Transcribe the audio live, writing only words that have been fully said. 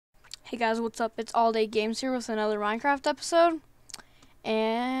Hey guys, what's up? It's All Day Games here with another Minecraft episode.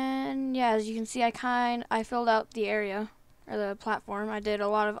 And yeah, as you can see, I filled out the area or the platform. I did a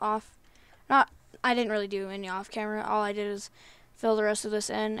lot of I didn't really do any off camera. All I did is fill the rest of this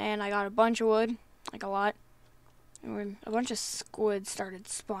in, and I got a bunch of wood, like a lot. And when a bunch of squids started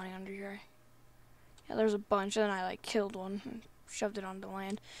spawning under here. Yeah, there's a bunch, and then I like killed one and shoved it onto the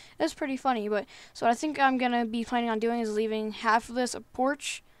land. It was pretty funny, but so what I think I'm gonna be planning on doing is leaving half of this a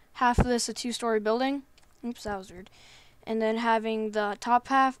porch, half of this a two-story building. Oops, that was weird. And then having the top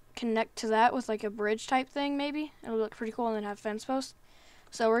half connect to that with like a bridge type thing, maybe. It'll look pretty cool, and then have fence posts.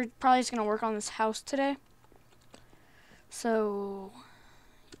 So we're probably just gonna work on this house today. So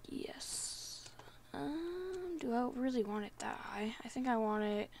yes. Do I really want it that high? I think I want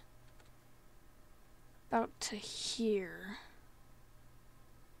it about to here.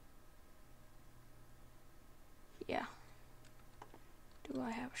 Yeah. Do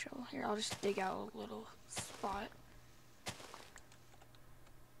I have a shovel? Here, I'll just dig out a little spot.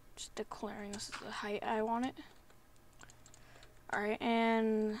 Just declaring this is the height I want it. Alright,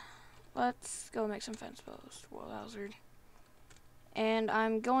 and let's go make some fence posts. Whoa, that was weird. And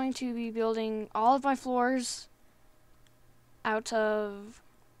I'm going to be building all of my floors out of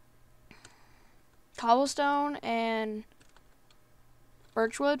cobblestone and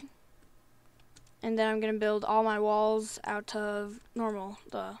birchwood. And then I'm going to build all my walls out of normal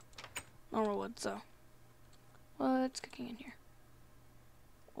wood. So, what's cooking in here?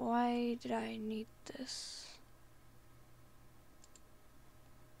 Why did I need this?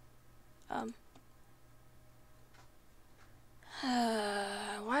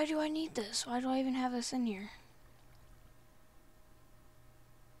 Why do I need this? Why do I even have this in here?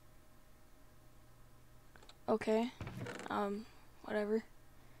 Okay, whatever.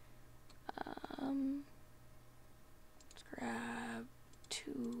 Let's grab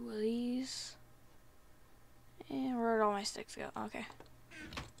 2 of these. And where'd all my sticks go? Okay.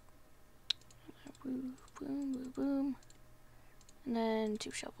 Boom, boom, boom, boom. And then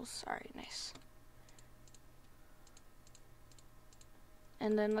 2 shovels. Alright, nice.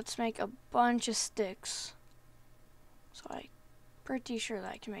 And then let's make a bunch of sticks. So I'm pretty sure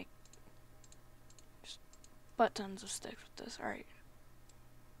that I can make just butt tons of sticks with this. Alright.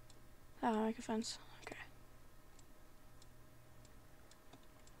 I'll make a fence. Okay.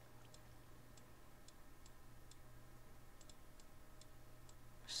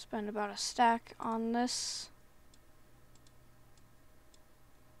 Spend about a stack on this.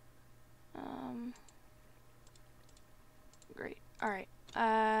 Great. Alright.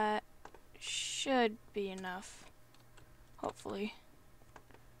 Should be enough. Hopefully.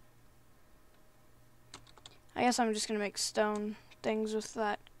 I guess I'm just gonna make stone things with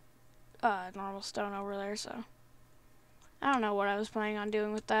that normal stone over there, so I don't know what I was planning on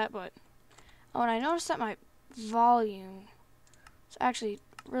doing with that, but oh, and I noticed that my volume is actually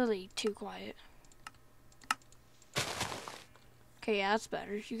really too quiet. Okay, yeah, that's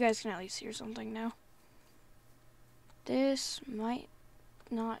better. You guys can at least hear something now. This might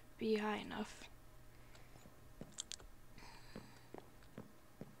not be high enough.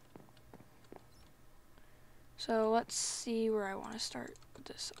 So let's see where I want to start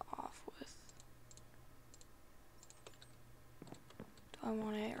this off with. Do I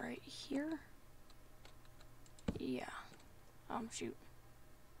want it right here? Yeah. Shoot.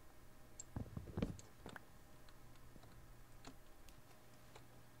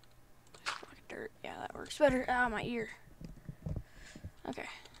 Dirt. Yeah, that works better. Ah, my ear. Okay.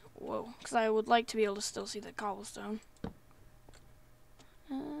 Whoa. Because I would like to be able to still see the cobblestone.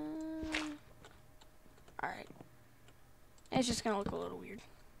 Alright. It's just going to look a little weird.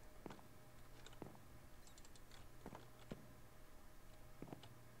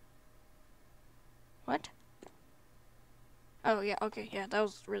 What? Oh, yeah, okay, yeah, that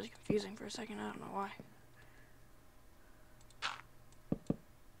was really confusing for a second. I don't know why.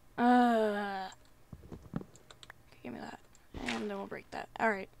 Okay, give me that. And then we'll break that.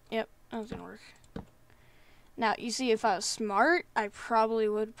 Alright, yep, that was gonna work. Now, you see, if I was smart, I probably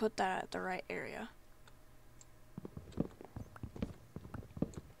would put that at the right area.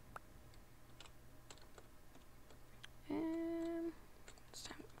 And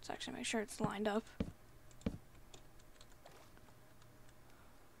let's actually make sure it's lined up.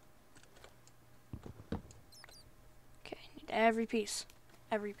 Okay, need every piece.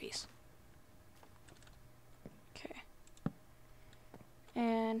 Every piece. Okay.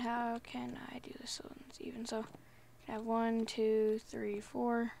 And how can I do this so it's even? So I have 1, 2, 3,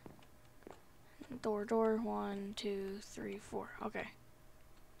 4. Door. 1, 2, 3, 4. Okay.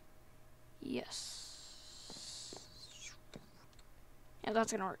 Yes. Yeah,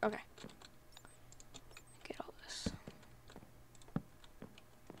 that's gonna work. Okay. Get all this.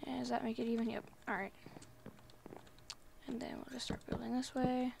 And does that make it even? Yep. Alright. And then we'll just start building this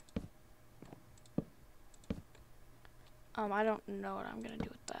way. I don't know what I'm gonna do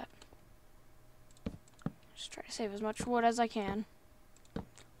with that. Just try to save as much wood as I can.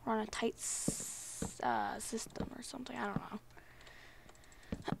 We're on a tight system or something. I don't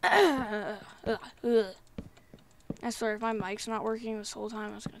know. I swear, if my mic's not working this whole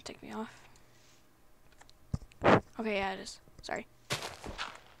time, it's gonna take me off. Okay, yeah, it is. Sorry.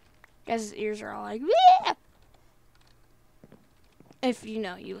 Guys' ears are all like, "Wee!" If you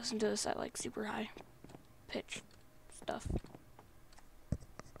know, you listen to this at like super high pitch stuff.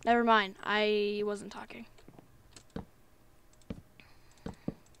 Never mind, I wasn't talking.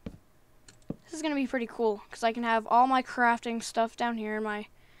 This is gonna be pretty cool because I can have all my crafting stuff down here in my,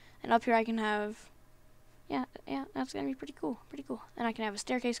 and up here I can have, yeah, that's gonna be pretty cool, And I can have a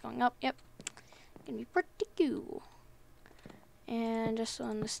staircase going up. Yep, gonna be pretty cool. And just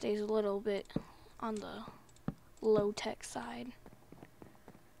so this stays a little bit on the low tech side,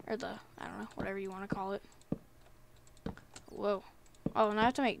 or the, I don't know, whatever you want to call it. Whoa. Oh, and I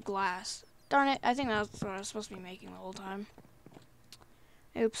have to make glass. Darn it, I think that's what I was supposed to be making the whole time.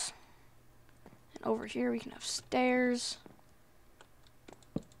 Oops. And over here we can have stairs.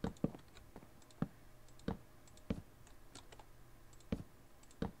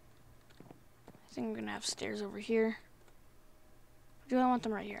 I think I'm gonna have stairs over here. Do I want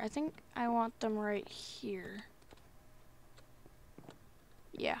them right here? I think I want them right here.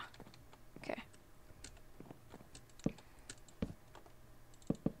 Yeah. Okay.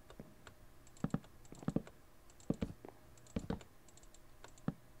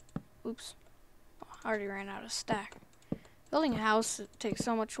 Oops. Oh, I already ran out of stack. Building a house takes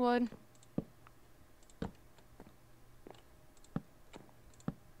so much wood.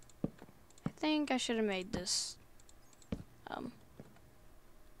 I think I should have made this.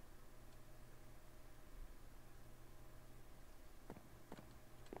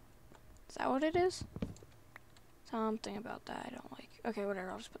 Is that what it is? Something about that I don't like. Okay,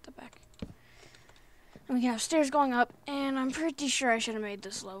 whatever, I'll just put that back. And we can have stairs going up, and I'm pretty sure I should have made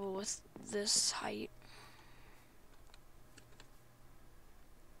this level with this height.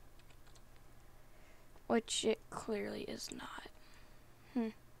 Which it clearly is not.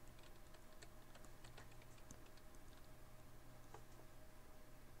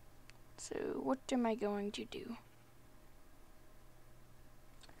 So, what am I going to do?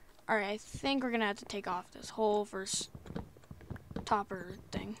 Alright, I think we're gonna have to take off this whole first topper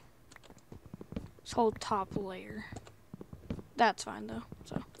thing. This whole top layer. That's fine though,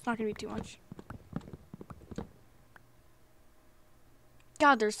 so it's not gonna be too much.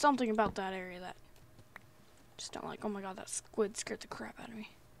 God, there's something about that area that I just don't like. Oh my god, that squid scared the crap out of me.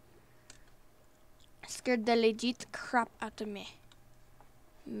 Scared the legit crap out of me.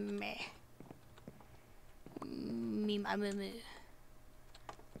 Me, mama.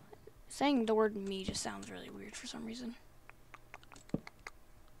 Saying the word me just sounds really weird for some reason.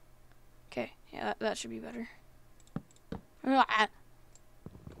 Okay, yeah, that should be better.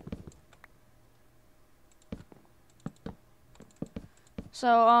 So,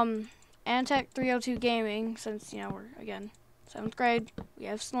 Antec 302 Gaming, since, you know, we're, again, 7th grade, we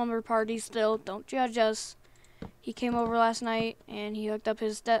have slumber parties still, don't judge us. He came over last night, and he hooked up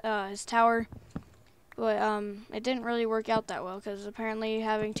his tower. But it didn't really work out that well because apparently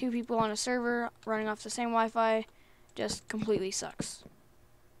having 2 people on a server running off the same Wi-Fi just completely sucks.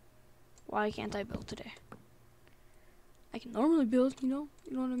 Why can't I build today? I can normally build, you know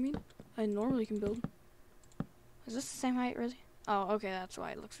what I mean? I normally can build. Is this the same height, really? Oh, okay, that's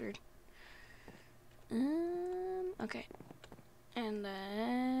why it looks weird. Okay. And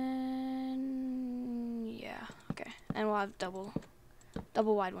then, yeah, okay. And we'll have double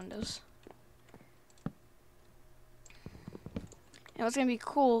wide windows. And what's going to be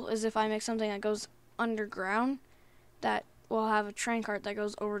cool is if I make something that goes underground, that will have a train cart that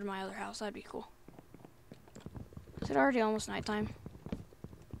goes over to my other house. That'd be cool. Is it already almost nighttime?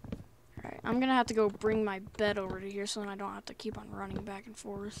 Alright, I'm going to have to go bring my bed over to here so then I don't have to keep on running back and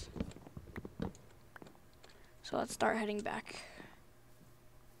forth. So let's start heading back.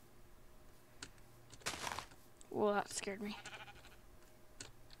 Whoa, that scared me.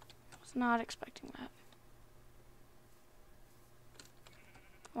 I was not expecting that.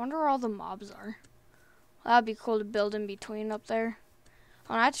 I wonder where all the mobs are. Well, that'd be cool to build in between up there.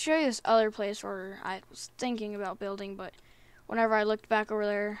 Oh, and I have to show you this other place where I was thinking about building, but whenever I looked back over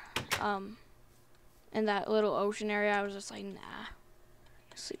there, in that little ocean area, I was just like, nah,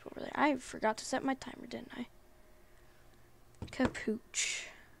 sleep over there. I forgot to set my timer, didn't I? Capuch.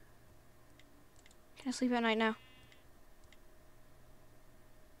 Can I sleep at night now?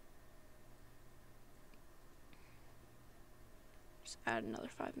 Just add another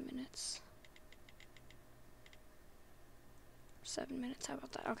 5 minutes. 7 minutes, how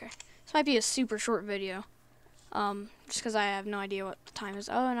about that? Okay. This might be a super short video. Just because I have no idea what the time is.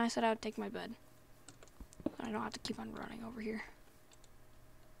 Oh, and I said I would take my bed. I don't have to keep on running over here.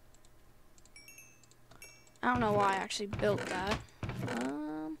 I don't know why I actually built that.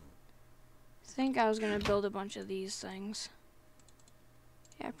 I think I was going to build a bunch of these things.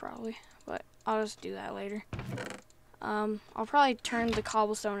 Yeah, probably. But I'll just do that later. I'll probably turn the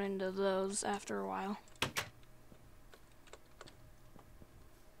cobblestone into those after a while.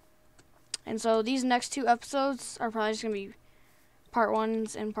 And so these next 2 episodes are probably just going to be part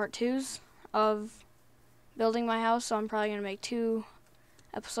 1s and part 2s of building my house. So I'm probably going to make 2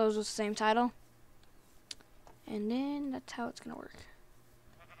 episodes with the same title. And then that's how it's going to work.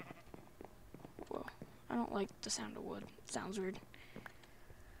 Whoa. I don't like the sound of wood. It sounds weird.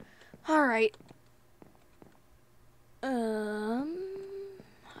 Alright. How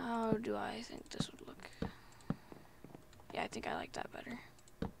do I think this would look? Yeah, I think I like that better.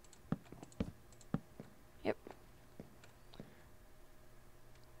 Yep.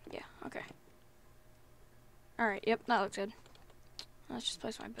 Yeah, okay. Alright, yep, that looks good. Let's just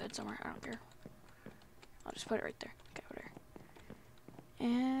place my bed somewhere. I don't care. I'll just put it right there. Okay, whatever.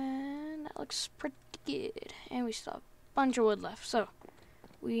 And that looks pretty good. And we still have a bunch of wood left. So,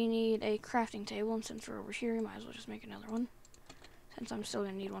 we need a crafting table. And since we're over here, we might as well just make another one. Since I'm still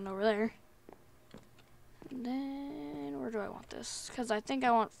going to need one over there. And then, where do I want this? Because I think I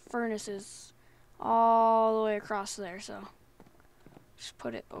want furnaces all the way across there. So, just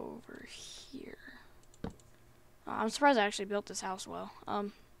put it over here. I'm surprised I actually built this house well.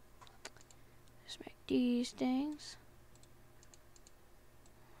 Just make these things.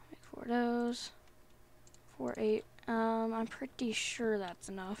 Make 4 of those. 4, 8. I'm pretty sure that's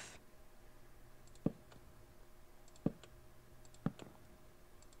enough.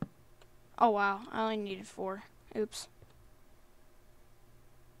 Oh wow, I only needed 4. Oops.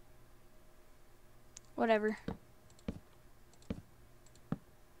 Whatever.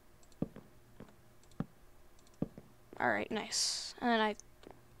 Alright, nice. And then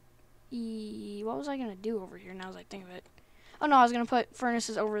what was I going to do over here now as I think of it? Oh no, I was going to put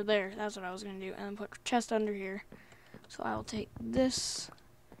furnaces over there. That's what I was going to do. And then put chest under here. So I will take this,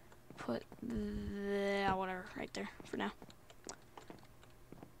 put whatever, right there for now.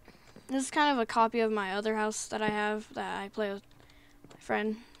 This is kind of a copy of my other house that I have that I play with my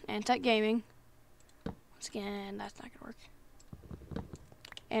friend, Antech Gaming. Once again, that's not going to work.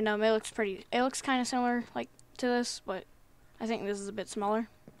 And it looks kind of similar like to this, but I think this is a bit smaller.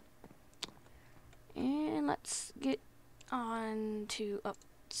 And let's get on to up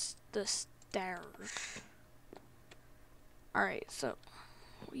the stairs. Alright, so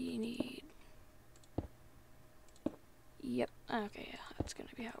we need... Yep, okay, yeah, that's gonna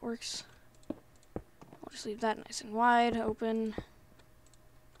be how it works. We'll just leave that nice and wide open.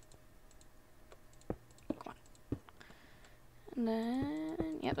 Come on. And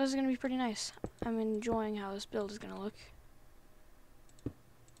then, yep, this is gonna be pretty nice. I'm enjoying how this build is gonna look.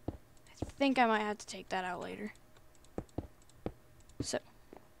 I think I might have to take that out later. So,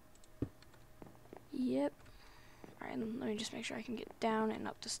 yep. Alright, let me just make sure I can get down and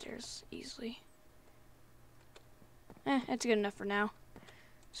up the stairs easily. It's good enough for now.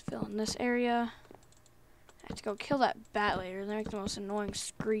 Just fill in this area. I have to go kill that bat later. They make the most annoying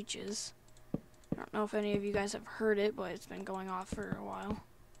screeches. I don't know if any of you guys have heard it, but it's been going off for a while.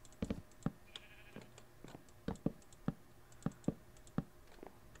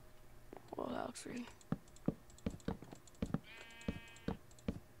 Whoa, that looks weird.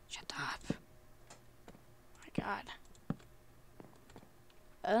 Shut up. My God.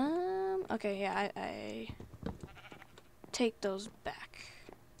 Okay, yeah, I take those back.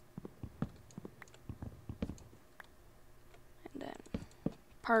 And then,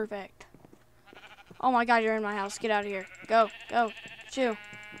 perfect. Oh my God, you're in my house. Get out of here. Go, go, shoo.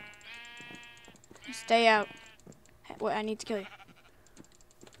 Stay out. Wait, I need to kill you.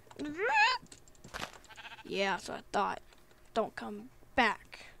 Yeah, that's what I thought. Don't come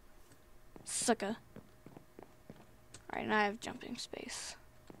back, sucker. Alright, and I have jumping space.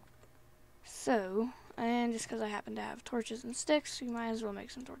 So, and just because I happen to have torches and sticks, we might as well make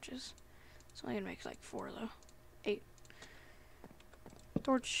some torches. So I'm going to make like 4 though. 8.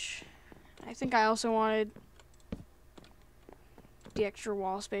 Torch. I think I also wanted the extra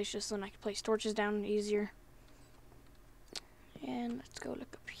wall space just so then I could place torches down easier. And let's go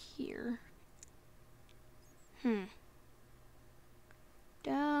look up here.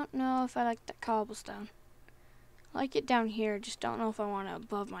 Don't know if I like that cobblestone. I like it down here, just don't know if I want it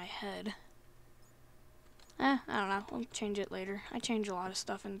above my head. I don't know. I'll change it later. I change a lot of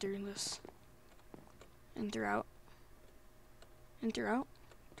stuff in through this. And throughout. And throughout?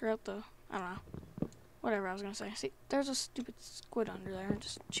 Throughout the... I don't know. Whatever I was gonna say. See, there's a stupid squid under there,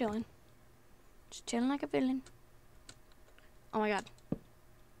 just chilling. Just chilling like a villain. Oh my god.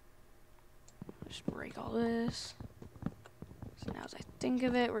 Just break all this. So now as I think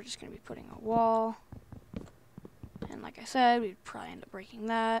of it, we're just gonna be putting a wall. And like I said, we'd probably end up breaking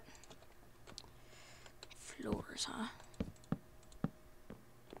that. Floors, huh?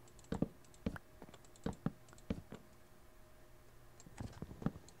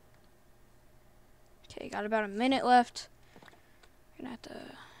 Okay, got about a minute left. We're gonna have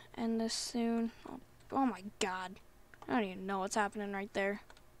to end this soon. Oh my god. I don't even know what's happening right there.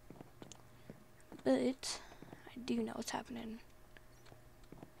 But I do know what's happening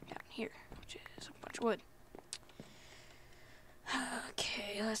down here, which is a bunch of wood.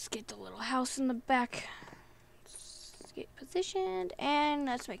 Okay, let's get the little house in the back. Let's get positioned, and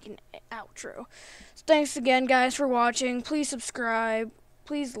let's make an outro. So thanks again, guys, for watching. Please subscribe.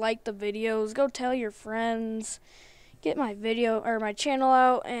 Please like the videos. Go tell your friends. Get my video or my channel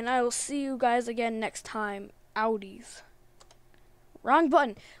out, and I will see you guys again next time. Outies. Wrong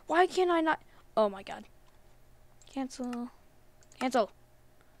button. Why can't I not? Oh my god. Cancel. Cancel.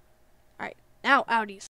 Alright, now outies.